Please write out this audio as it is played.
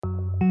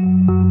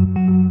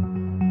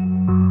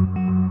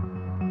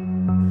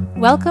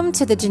Welcome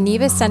to the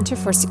Geneva Center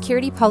for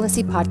Security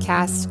Policy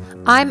podcast.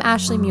 I'm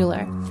Ashley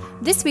Mueller.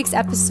 This week's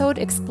episode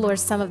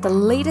explores some of the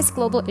latest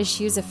global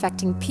issues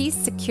affecting peace,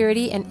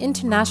 security, and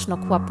international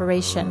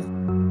cooperation.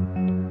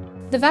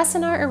 The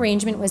Wassenaar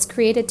Arrangement was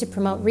created to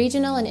promote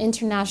regional and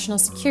international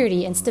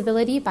security and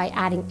stability by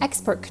adding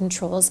export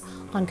controls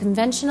on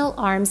conventional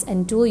arms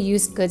and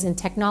dual-use goods and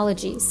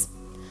technologies.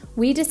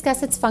 We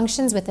discuss its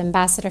functions with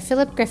Ambassador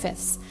Philipp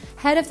Griffiths,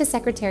 head of the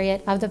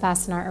Secretariat of the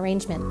Wassenaar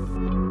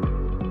Arrangement.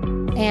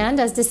 And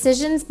as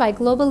decisions by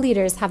global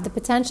leaders have the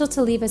potential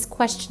to leave us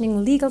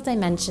questioning legal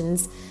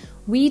dimensions,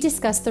 we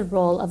discuss the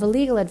role of a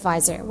legal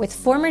advisor with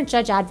former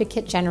Judge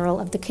Advocate General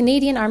of the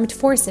Canadian Armed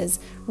Forces,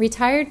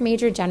 retired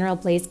Maj General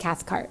Blaise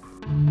Cathcart.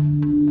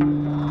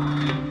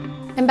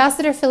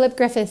 Ambassador Philipp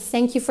Griffiths,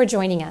 thank you for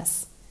joining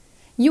us.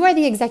 You are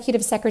the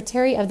Executive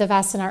Secretary of the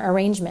Wassenaar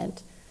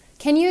Arrangement.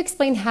 Can you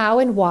explain how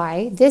and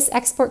why this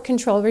export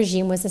control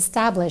regime was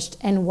established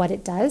and what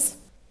it does?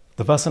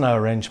 The Wassenaar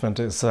Arrangement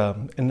is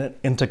an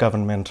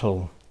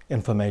intergovernmental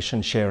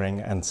information sharing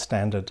and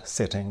standard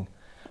setting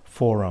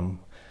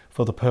forum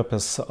for the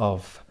purpose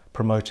of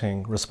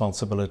promoting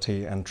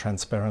responsibility and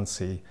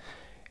transparency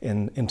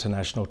in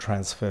international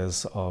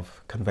transfers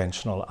of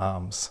conventional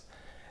arms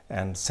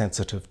and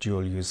sensitive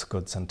dual-use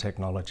goods and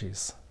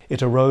technologies.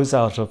 It arose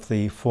out of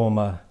the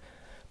former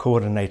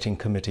Coordinating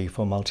Committee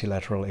for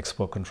Multilateral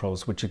Export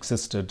Controls, which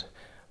existed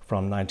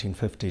from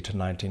 1950 to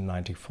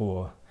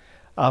 1994.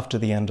 After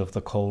the end of the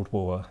Cold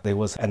War, there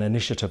was an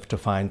initiative to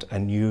find a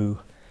new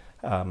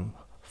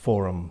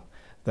forum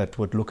that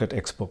would look at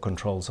export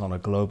controls on a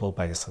global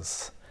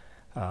basis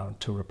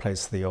to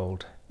replace the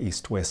old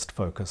East-West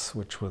focus,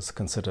 which was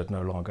considered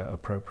no longer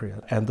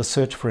appropriate. And the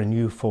search for a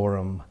new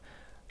forum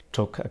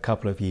took a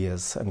couple of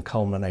years and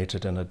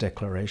culminated in a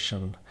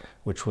declaration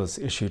which was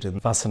issued in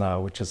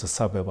Wassenaar, which is a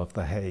suburb of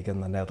The Hague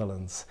in the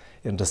Netherlands,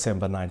 in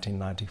December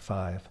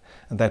 1995.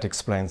 And that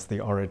explains the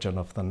origin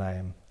of the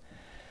name.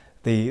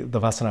 The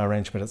Wassenaar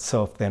Arrangement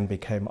itself then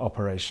became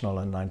operational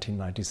in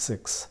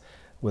 1996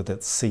 with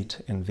its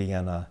seat in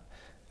Vienna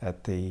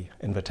at the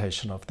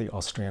invitation of the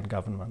Austrian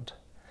government.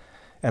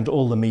 And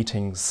all the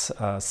meetings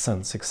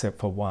since, except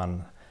for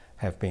one,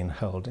 have been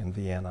held in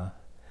Vienna,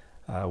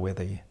 where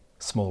the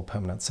small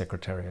permanent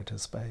secretariat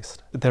is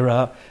based. There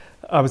are,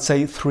 I would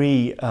say,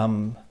 three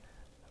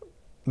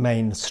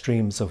main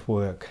streams of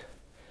work.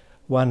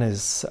 One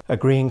is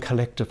agreeing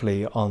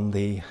collectively on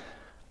the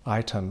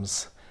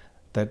items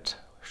that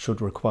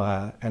should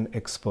require an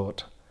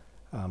export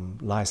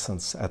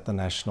license at the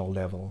national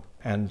level.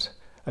 And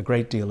a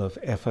great deal of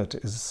effort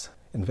is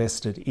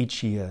invested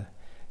each year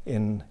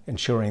in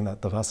ensuring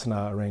that the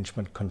Wassenaar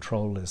Arrangement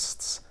control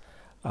lists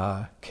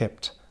are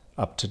kept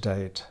up to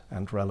date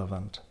and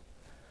relevant.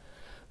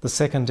 The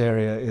second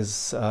area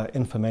is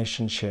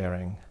information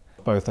sharing,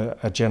 both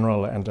a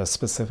general and a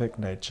specific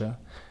nature.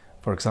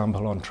 For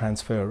example, on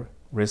transfer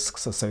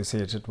risks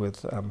associated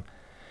with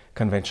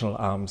conventional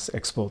arms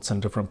exports in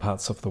different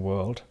parts of the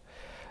world,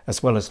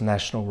 as well as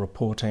national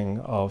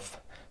reporting of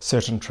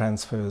certain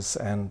transfers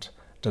and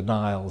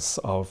denials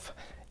of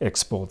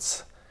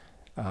exports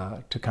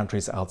to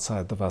countries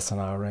outside the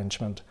Wassenaar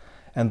Arrangement.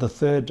 And the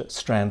third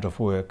strand of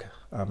work,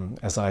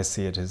 as I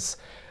see it, is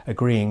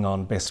agreeing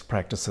on best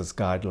practices,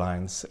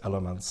 guidelines,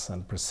 elements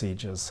and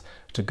procedures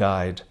to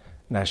guide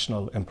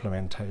national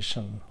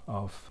implementation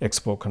of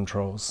export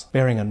controls.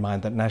 Bearing in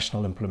mind that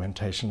national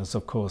implementation is,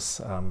 of course,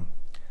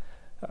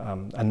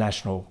 a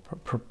national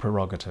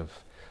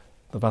prerogative.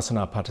 The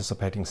Wassenaar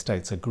participating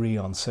states agree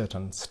on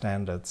certain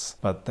standards,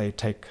 but they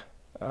take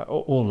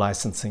all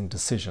licensing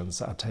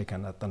decisions are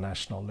taken at the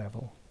national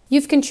level.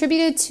 You've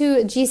contributed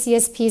to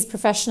GCSP's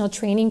professional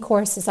training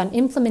courses on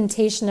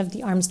implementation of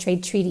the Arms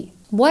Trade Treaty.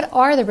 What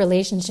are the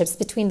relationships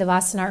between the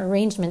Wassenaar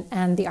Arrangement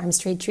and the Arms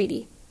Trade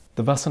Treaty?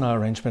 The Wassenaar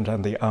Arrangement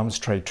and the Arms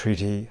Trade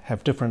Treaty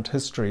have different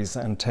histories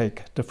and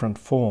take different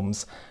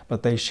forms,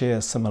 but they share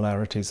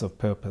similarities of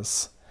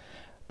purpose.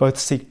 Both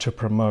seek to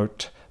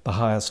promote the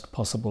highest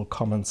possible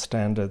common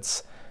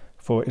standards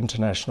for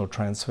international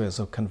transfers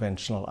of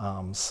conventional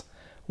arms,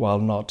 while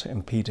not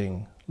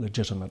impeding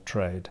legitimate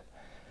trade.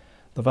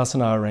 The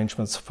Wassenaar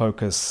Arrangement's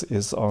focus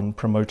is on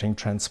promoting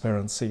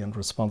transparency and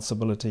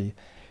responsibility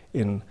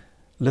in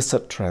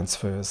licit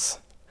transfers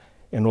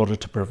in order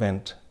to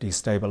prevent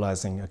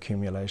destabilizing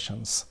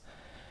accumulations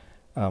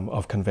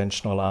of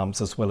conventional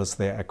arms, as well as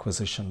their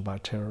acquisition by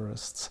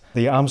terrorists.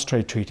 The Arms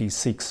Trade Treaty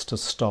seeks to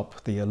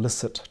stop the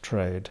illicit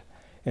trade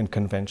in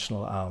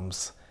conventional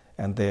arms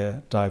and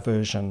their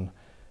diversion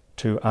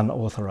to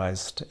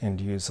unauthorized end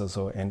users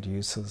or end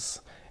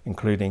users,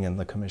 including in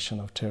the commission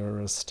of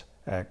terrorist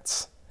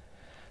acts.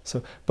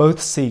 So both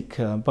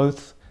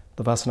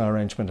the Wassenaar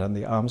Arrangement and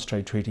the Arms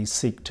Trade Treaty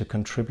seek to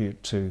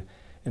contribute to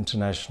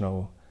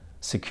international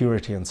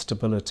security and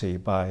stability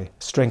by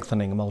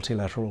strengthening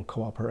multilateral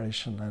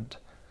cooperation and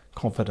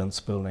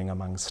confidence building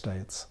among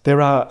states.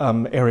 There are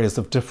areas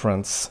of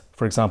difference.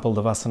 For example,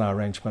 the Wassenaar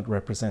Arrangement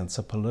represents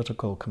a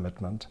political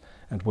commitment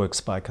and works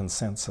by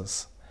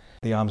consensus.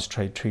 The Arms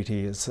Trade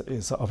Treaty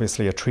is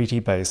obviously a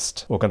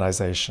treaty-based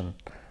organization.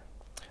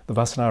 The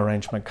Wassenaar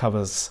Arrangement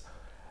covers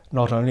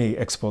not only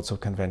exports of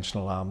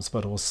conventional arms,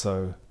 but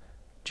also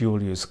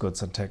dual-use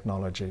goods and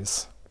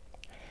technologies.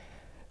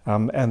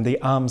 And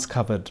the arms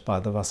covered by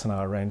the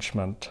Wassenaar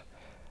Arrangement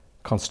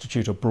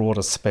constitute a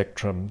broader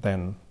spectrum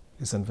than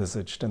is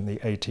envisaged in the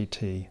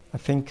ATT. I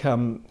think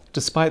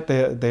despite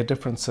their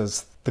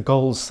differences, the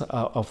goals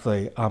of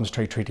the Arms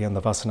Trade Treaty and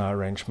the Wassenaar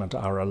Arrangement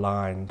are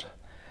aligned.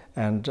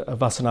 And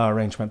Wassenaar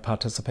Arrangement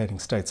participating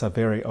states are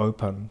very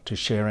open to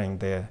sharing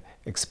their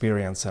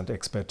experience and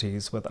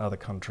expertise with other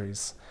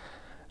countries,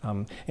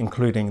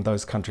 including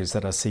those countries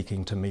that are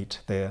seeking to meet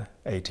their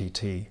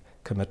ATT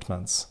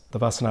commitments. The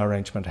Wassenaar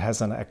Arrangement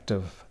has an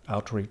active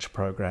outreach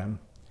program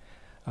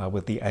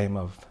with the aim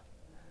of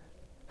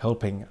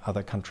helping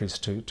other countries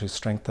to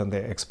strengthen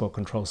their export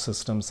control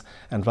systems,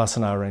 and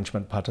Wassenaar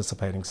Arrangement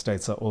participating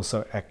states are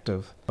also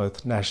active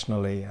both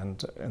nationally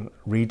and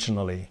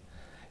regionally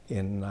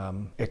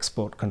in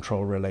export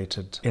control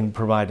related, in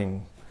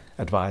providing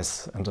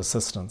advice and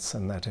assistance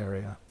in that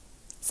area.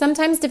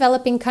 Sometimes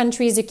developing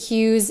countries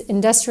accuse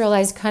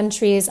industrialized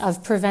countries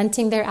of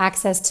preventing their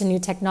access to new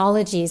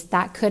technologies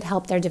that could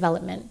help their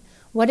development.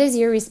 What is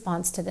your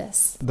response to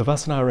this? The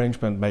Wassenaar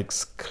Arrangement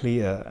makes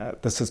clear,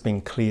 this has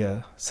been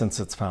clear since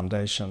its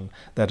foundation,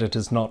 that it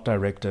is not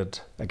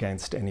directed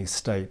against any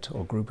state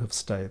or group of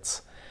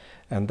states,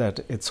 and that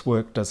its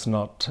work does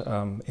not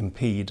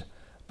impede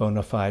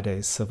bona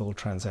fide civil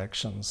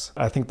transactions.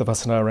 I think the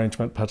Wassenaar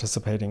Arrangement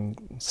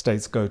participating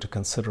states go to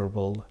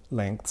considerable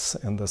lengths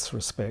in this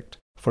respect.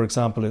 For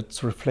example,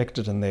 it's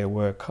reflected in their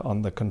work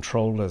on the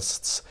control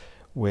lists,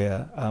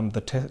 where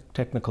the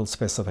technical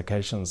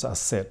specifications are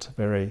set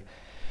very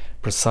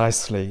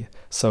precisely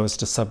so as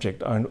to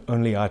subject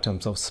only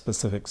items of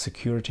specific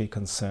security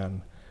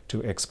concern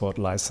to export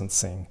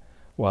licensing,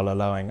 while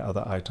allowing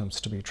other items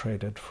to be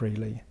traded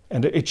freely.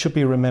 And it should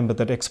be remembered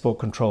that export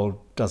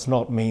control does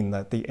not mean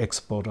that the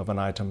export of an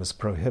item is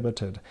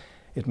prohibited.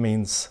 It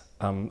means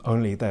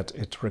only that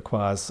it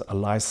requires a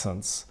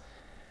license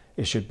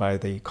issued by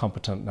the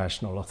competent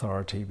national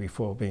authority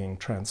before being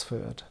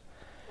transferred.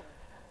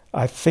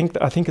 I think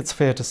it's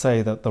fair to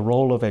say that the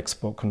role of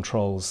export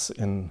controls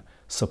in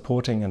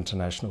supporting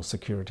international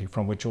security,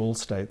 from which all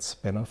states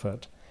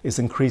benefit, is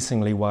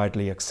increasingly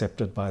widely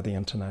accepted by the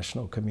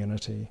international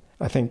community.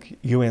 I think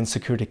UN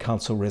Security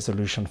Council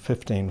Resolution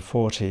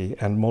 1540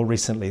 and more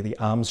recently the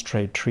Arms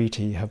Trade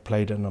Treaty have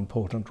played an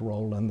important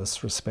role in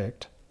this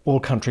respect. All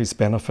countries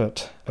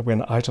benefit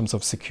when items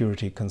of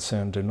security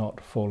concern do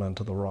not fall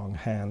into the wrong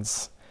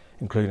hands,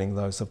 including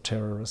those of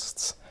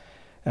terrorists,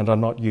 and are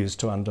not used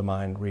to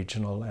undermine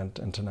regional and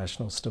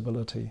international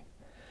stability.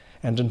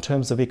 And in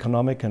terms of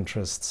economic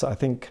interests, I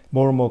think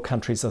more and more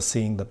countries are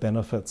seeing the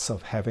benefits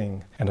of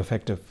having an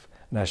effective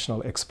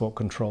national export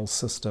control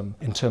system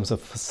in terms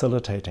of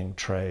facilitating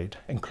trade,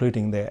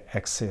 including their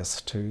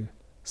access to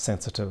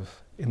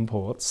sensitive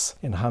imports,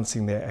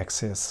 enhancing their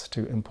access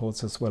to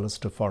imports as well as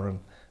to foreign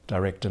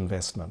direct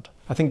investment.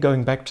 I think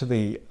going back to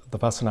the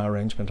Wassenaar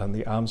Arrangement and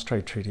the Arms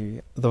Trade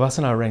Treaty, the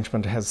Wassenaar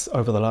Arrangement has,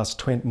 over the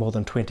last more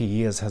than 20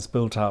 years, has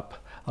built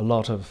up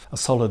a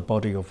solid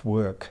body of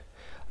work,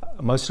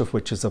 most of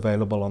which is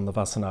available on the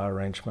Wassenaar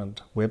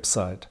Arrangement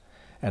website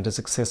and is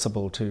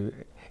accessible to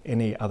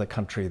any other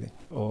country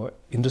or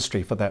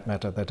industry, for that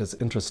matter, that is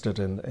interested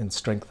in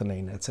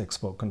strengthening its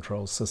export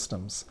control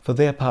systems. For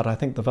their part, I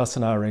think the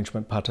Wassenaar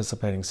Arrangement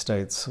participating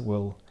states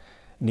will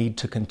need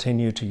to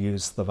continue to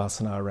use the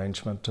Wassenaar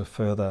Arrangement to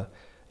further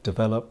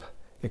develop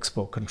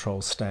export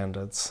control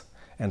standards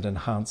and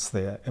enhance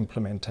their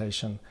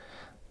implementation,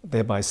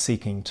 thereby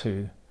seeking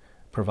to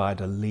provide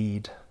a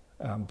lead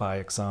by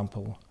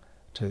example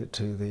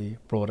to the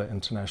broader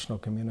international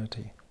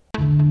community.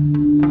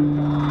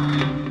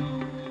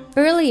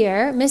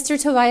 Earlier, Mr.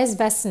 Tobias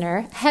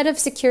Wassenaar, head of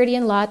security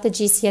and law at the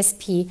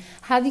GCSP,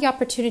 had the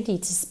opportunity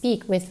to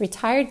speak with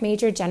retired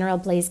Major General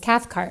Blaise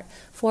Cathcart,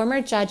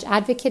 former Judge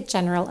Advocate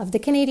General of the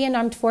Canadian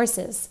Armed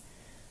Forces.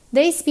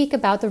 They speak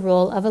about the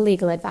role of a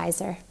legal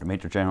advisor.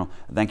 Major General,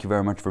 thank you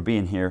very much for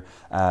being here.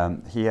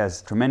 He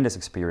has tremendous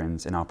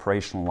experience in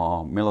operational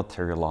law,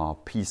 military law,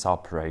 peace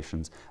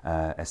operations,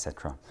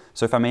 etc.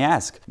 So if I may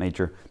ask,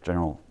 Major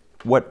General,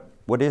 what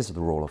is the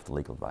role of the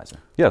legal advisor?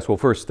 Yes, well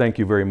first, thank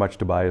you very much,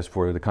 Tobias,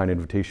 for the kind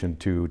invitation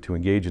to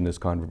engage in this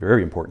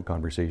very important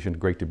conversation.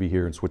 Great to be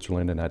here in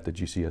Switzerland and at the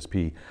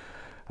GCSP.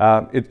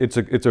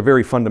 It's a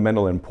very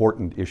fundamental and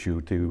important issue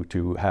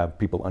to have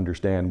people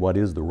understand what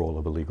is the role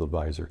of a legal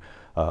advisor.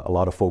 A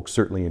lot of folks,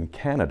 certainly in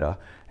Canada,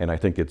 and I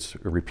think it's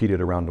repeated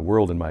around the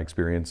world in my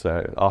experience,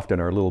 often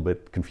are a little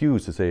bit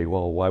confused to say,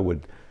 well, why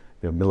would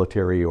the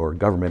military or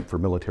government for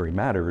military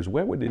matters,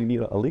 why would they need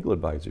a legal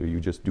advisor?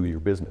 You just do your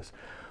business.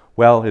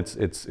 Well,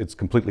 it's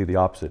completely the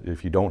opposite.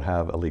 If you don't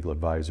have a legal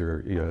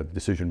advisor,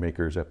 decision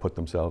makers that put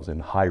themselves in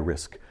high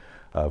risk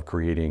of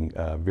creating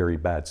very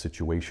bad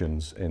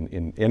situations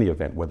in any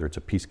event, whether it's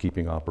a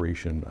peacekeeping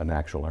operation, an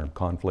actual armed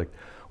conflict,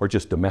 or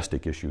just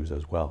domestic issues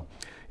as well.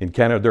 In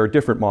Canada, there are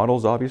different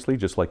models, obviously,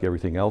 just like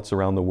everything else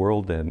around the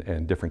world,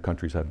 and different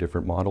countries have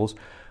different models.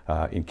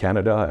 In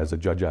Canada, as a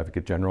Judge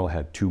Advocate General, I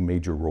had two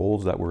major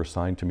roles that were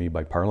assigned to me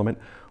by Parliament.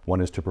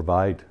 One is to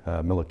provide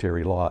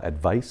military law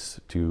advice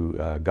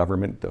to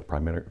government,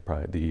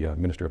 the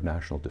Minister of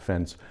National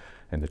Defence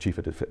and the Chief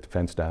of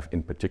Defence Staff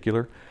in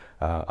particular.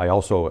 I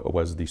also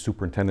was the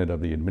superintendent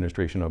of the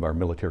administration of our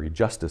military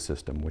justice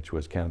system, which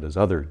was Canada's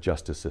other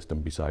justice system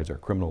besides our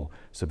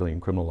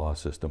civilian criminal law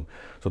system.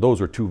 So those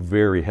are two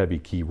very heavy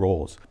key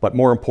roles. But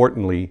more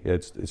importantly,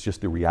 it's just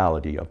the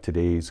reality of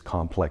today's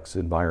complex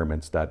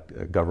environments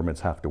that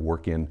governments have to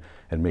work in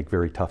and make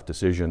very tough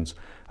decisions,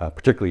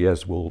 particularly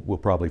as we'll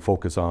probably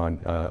focus on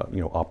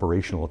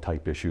operational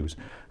type issues.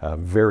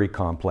 Very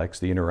complex,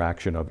 the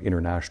interaction of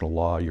international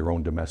law, your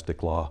own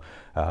domestic law.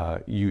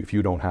 If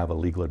you don't have a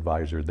legal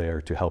advisor there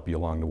to help you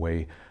along the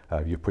way,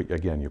 you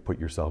put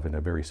yourself in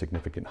a very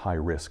significant high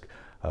risk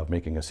of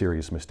making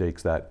serious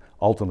mistakes that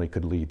ultimately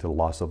could lead to the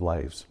loss of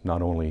lives,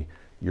 not only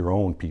your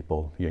own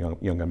people,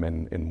 young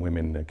men and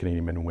women,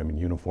 Canadian men and women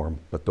in uniform,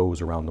 but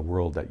those around the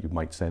world that you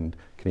might send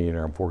Canadian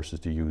Armed Forces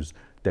to use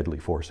deadly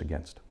force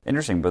against.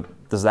 Interesting,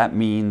 but does that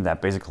mean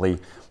that basically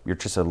you're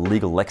just a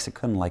legal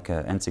lexicon, like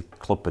an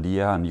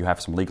encyclopedia, and you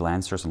have some legal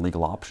answers and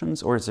legal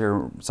options? Or is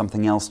there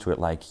something else to it,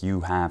 like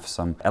you have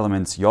some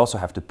elements you also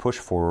have to push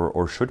for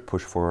or should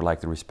push for,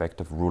 like the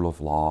respect of rule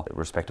of law,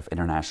 respect of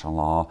international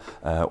law,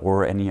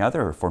 or any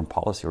other foreign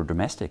policy or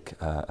domestic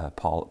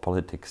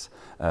politics,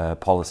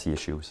 policy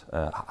issues?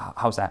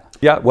 How's that?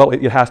 Yeah, well,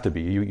 it has to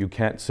be. You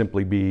can't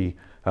simply be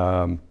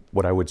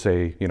what I would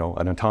say, an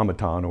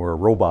automaton or a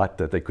robot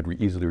that they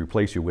could easily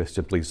replace you with,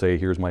 simply say,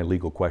 here's my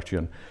legal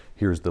question,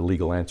 here's the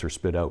legal answer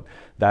spit out.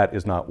 That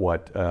is not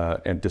what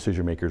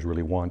decision makers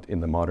really want in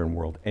the modern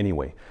world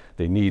anyway.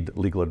 They need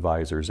legal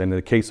advisors. And in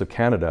the case of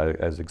Canada,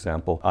 as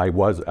example, I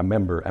was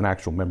an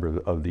actual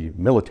member of the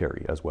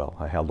military as well.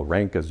 I held the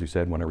rank, as you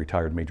said, when I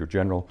retired Major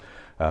General.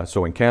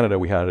 So in Canada,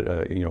 we had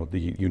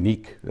the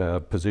unique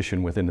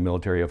position within the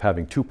military of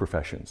having two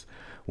professions.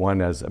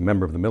 One as a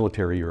member of the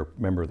military or a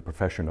member of the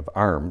profession of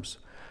arms,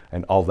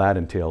 and all that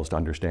entails to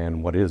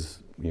understand what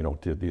is,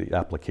 the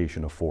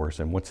application of force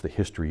and what's the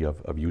history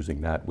of using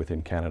that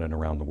within Canada and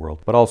around the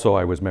world. But also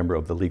I was a member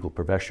of the legal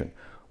profession.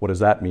 What does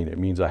that mean? It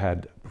means I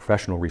had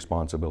professional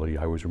responsibility.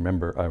 I was a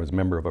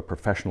member of a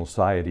professional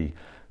society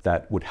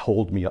that would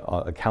hold me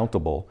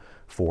accountable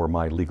for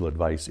my legal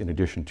advice in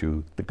addition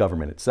to the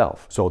government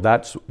itself. So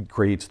that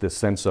creates this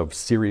sense of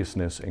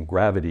seriousness and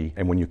gravity.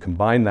 And when you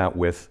combine that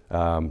with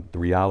the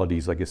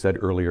realities, like I said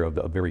earlier, of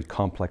the very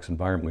complex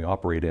environment we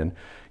operate in,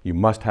 you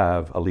must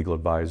have a legal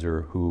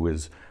advisor who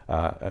is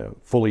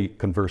fully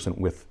conversant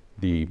with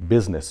the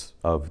business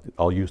of,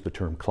 I'll use the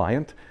term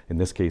client, in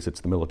this case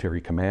it's the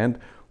military command.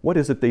 What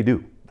is it they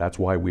do? That's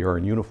why we are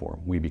in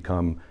uniform. We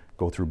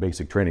go through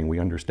basic training. We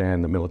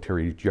understand the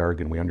military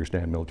jargon. We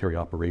understand military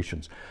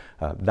operations.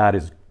 That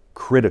is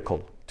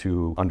critical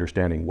to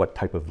understanding what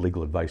type of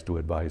legal advice to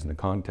advise in the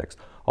context.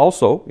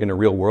 Also, in a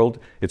real world,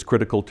 it's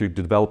critical to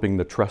developing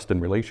the trust and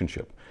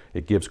relationship.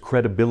 It gives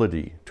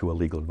credibility to a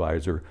legal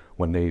advisor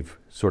when they've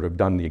sort of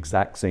done the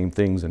exact same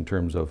things in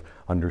terms of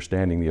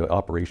understanding the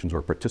operations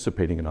or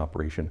participating in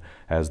operation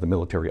as the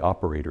military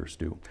operators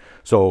do.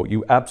 So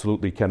you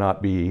absolutely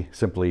cannot be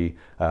simply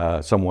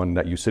someone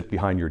that you sit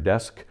behind your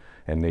desk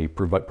and they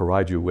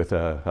provide you with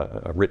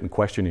a written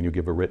question and you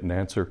give a written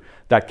answer.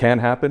 That can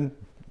happen,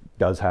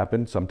 does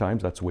happen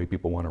sometimes. That's the way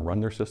people want to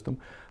run their system.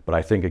 But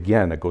I think,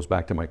 again, it goes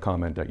back to my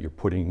comment that you're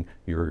putting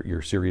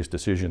your serious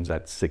decisions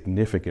at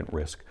significant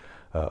risk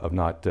of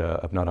not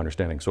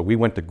understanding. So we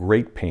went to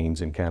great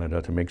pains in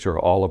Canada to make sure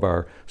all of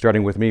our,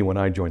 starting with me when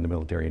I joined the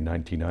military in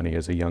 1990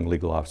 as a young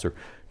legal officer,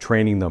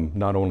 training them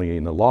not only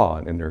in the law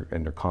and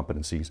their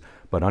competencies,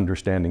 but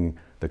understanding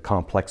the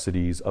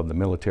complexities of the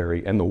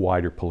military and the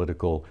wider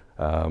political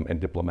and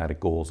diplomatic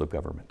goals of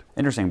government.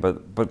 Interesting,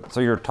 but so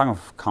you're talking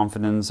of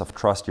confidence, of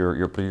trust.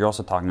 You're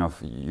also talking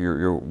of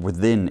you're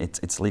within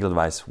it's legal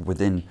advice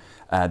within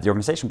the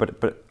organization.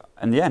 But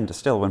in the end,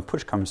 still, when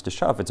push comes to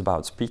shove, it's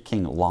about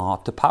speaking law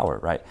to power,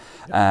 right?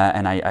 Yeah.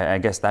 And I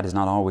guess that is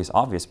not always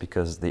obvious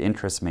because the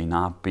interest may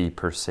not be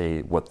per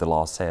se what the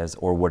law says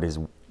or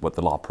what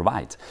the law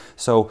provides.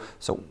 So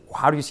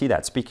how do you see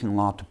that? Speaking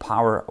law to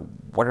power,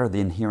 what are the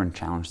inherent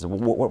challenges?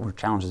 What were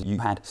challenges? You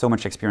had so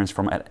much experience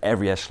from at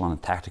every echelon,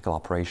 tactical,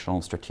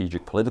 operational,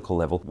 strategic, political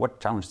level.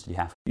 What challenges did you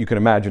have? You can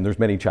imagine there's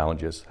many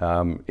challenges.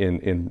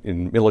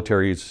 In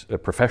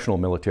militaries, professional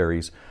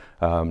militaries,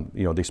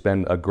 they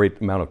spend a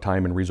great amount of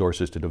time and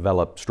resources to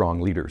develop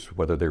strong leaders,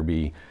 whether there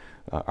be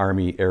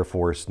Army, Air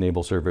Force,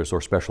 Naval Service,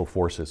 or Special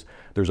Forces.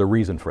 There's a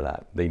reason for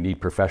that. They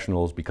need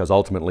professionals because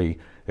ultimately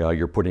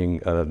you're putting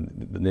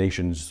the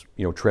nation's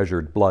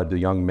treasured blood, the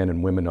young men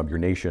and women of your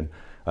nation,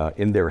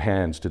 in their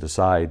hands to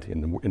decide,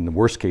 in the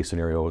worst case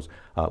scenarios,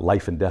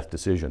 life and death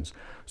decisions.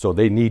 So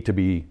they need to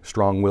be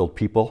strong-willed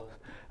people.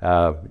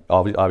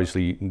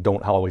 Obviously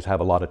don't always have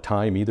a lot of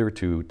time either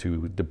to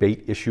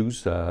debate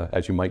issues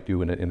as you might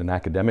do in an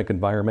academic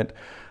environment.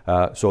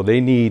 So they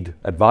need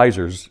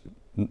advisors,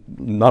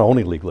 not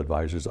only legal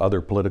advisors,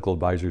 other political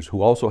advisors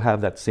who also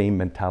have that same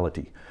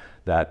mentality,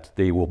 that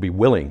they will be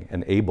willing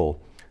and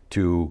able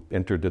to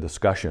enter the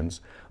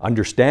discussions,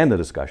 understand the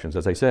discussions.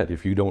 As I said,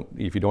 if you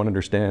don't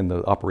understand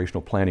the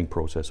operational planning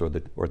process or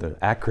the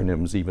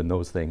acronyms, even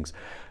those things,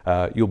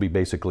 you'll be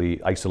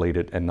basically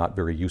isolated and not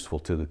very useful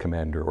to the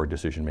commander or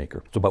decision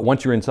maker. So, but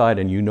once you're inside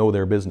and you know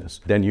their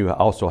business, then you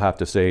also have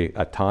to say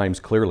at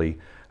times clearly,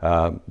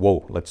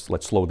 whoa, let's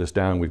slow this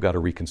down. We've got to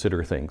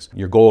reconsider things.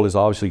 Your goal is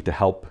obviously to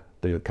help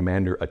the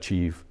commander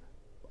achieve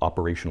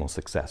operational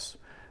success.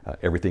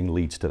 Everything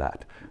leads to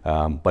that.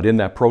 But in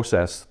that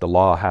process, the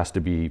law has to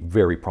be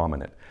very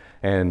prominent.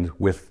 And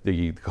with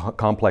the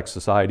complex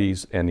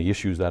societies and the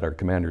issues that our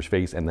commanders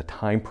face and the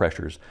time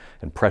pressures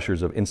and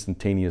pressures of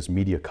instantaneous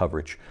media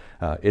coverage,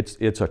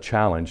 it's a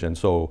challenge. And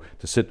so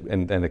to sit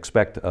and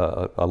expect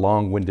a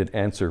long-winded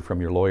answer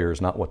from your lawyer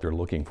is not what they're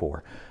looking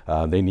for.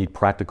 They need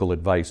practical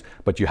advice,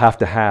 but you have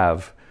to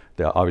have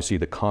obviously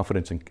the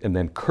confidence and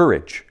then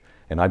courage.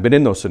 And I've been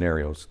in those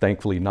scenarios,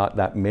 thankfully not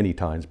that many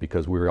times,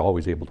 because we were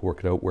always able to work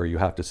it out where you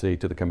have to say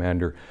to the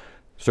commander,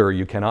 sir,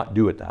 you cannot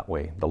do it that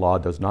way. The law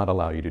does not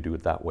allow you to do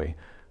it that way.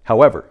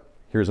 However,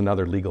 here's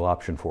another legal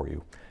option for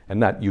you.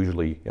 And that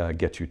usually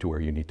gets you to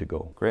where you need to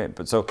go. Great.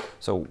 But so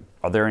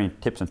are there any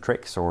tips and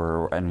tricks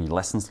or any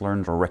lessons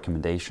learned or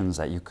recommendations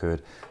that you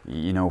could,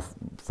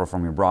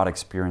 from your broad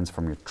experience,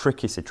 from your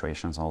tricky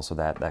situations also,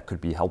 that could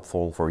be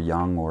helpful for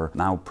young or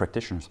now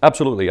practitioners?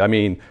 Absolutely. I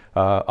mean,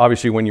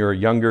 obviously when you're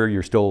younger,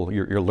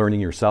 you're learning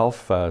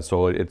yourself.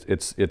 So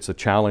it's a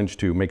challenge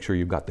to make sure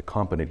you've got the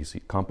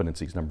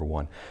competencies, number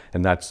one.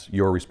 And that's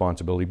your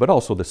responsibility, but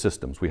also the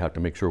systems. We have to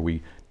make sure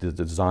we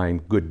design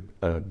good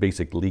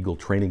basic legal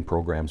training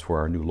programs for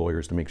our new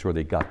lawyers to make sure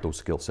they got those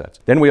skill sets.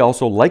 Then we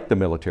also, like the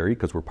military,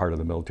 because we're part of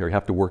the military,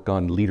 have to work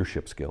on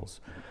leadership skills.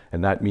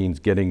 And that means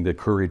getting the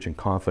courage and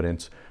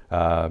confidence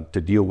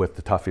to deal with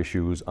the tough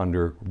issues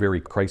under very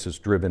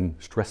crisis-driven,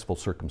 stressful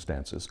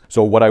circumstances.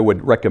 So what I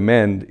would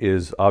recommend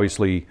is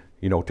obviously,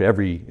 to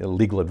every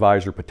legal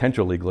advisor,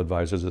 potential legal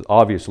advisors, is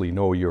obviously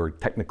know your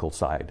technical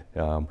side,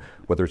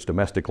 whether it's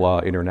domestic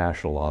law,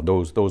 international law,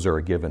 those are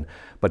a given.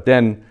 But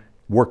then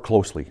work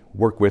closely,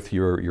 work with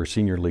your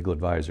senior legal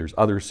advisors,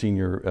 other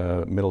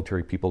senior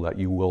military people that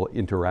you will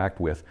interact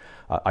with.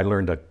 I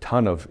learned a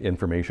ton of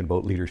information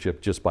about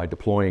leadership just by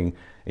deploying,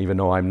 even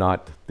though I'm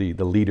not the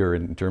leader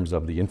in terms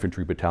of the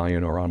infantry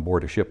battalion or on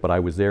board a ship, but I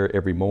was there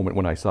every moment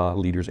when I saw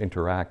leaders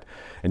interact,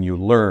 and you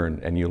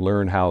learn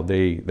how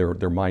their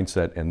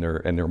mindset and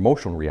their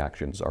emotional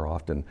reactions are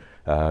often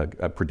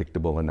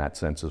predictable in that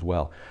sense as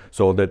well.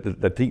 So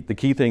the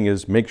key thing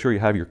is make sure you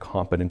have your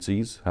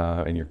competencies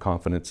and your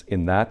confidence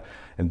in that,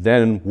 and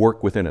then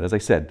work within it. As I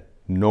said,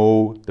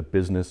 know the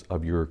business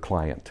of your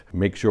client.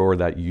 Make sure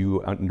that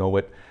you know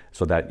it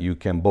so that you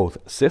can both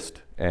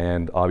assist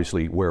and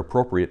obviously, where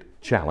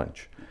appropriate,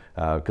 challenge.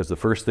 Because the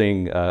first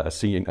thing a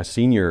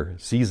senior,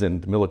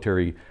 seasoned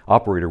military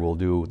operator will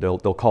do, they'll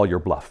call your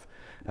bluff.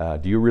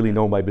 Do you really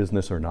know my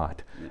business or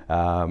not?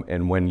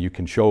 And when you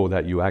can show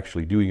that you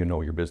actually do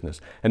know your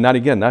business. And that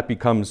again, that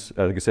becomes,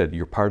 like I said,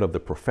 you're part of the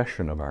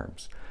profession of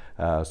arms.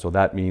 So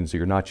that means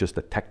you're not just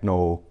a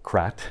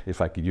technocrat,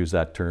 if I could use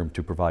that term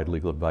to provide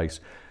legal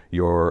advice,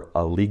 you're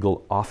a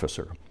legal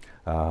officer.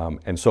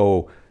 And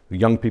so the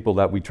young people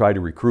that we try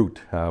to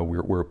recruit,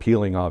 we're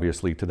appealing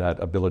obviously to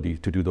that ability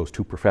to do those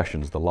two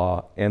professions, the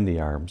law and the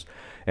arms.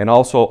 And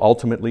also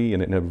ultimately,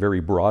 in a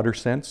very broader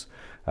sense,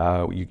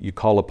 you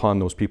call upon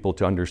those people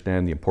to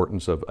understand the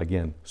importance of,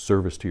 again,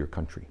 service to your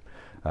country.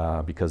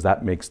 Because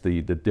that makes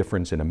the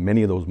difference in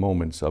many of those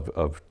moments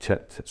of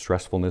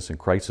stressfulness and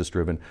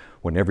crisis-driven,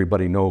 when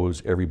everybody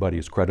knows everybody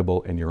is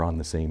credible and you're on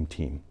the same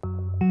team.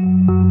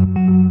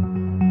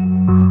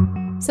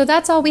 So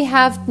that's all we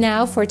have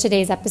now for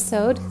today's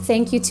episode.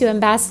 Thank you to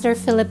Ambassador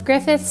Philipp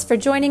Griffiths for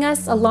joining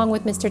us, along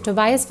with Mr.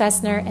 Tobias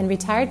Wassenaar and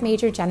retired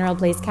Major General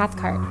Blaise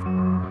Cathcart.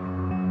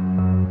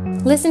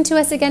 Listen to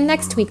us again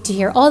next week to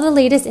hear all the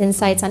latest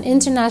insights on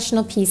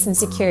international peace and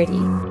security.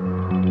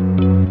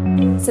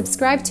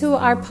 Subscribe to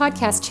our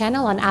podcast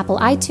channel on Apple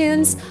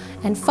iTunes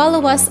and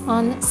follow us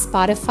on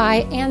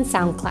Spotify and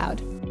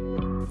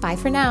SoundCloud. Bye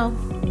for now.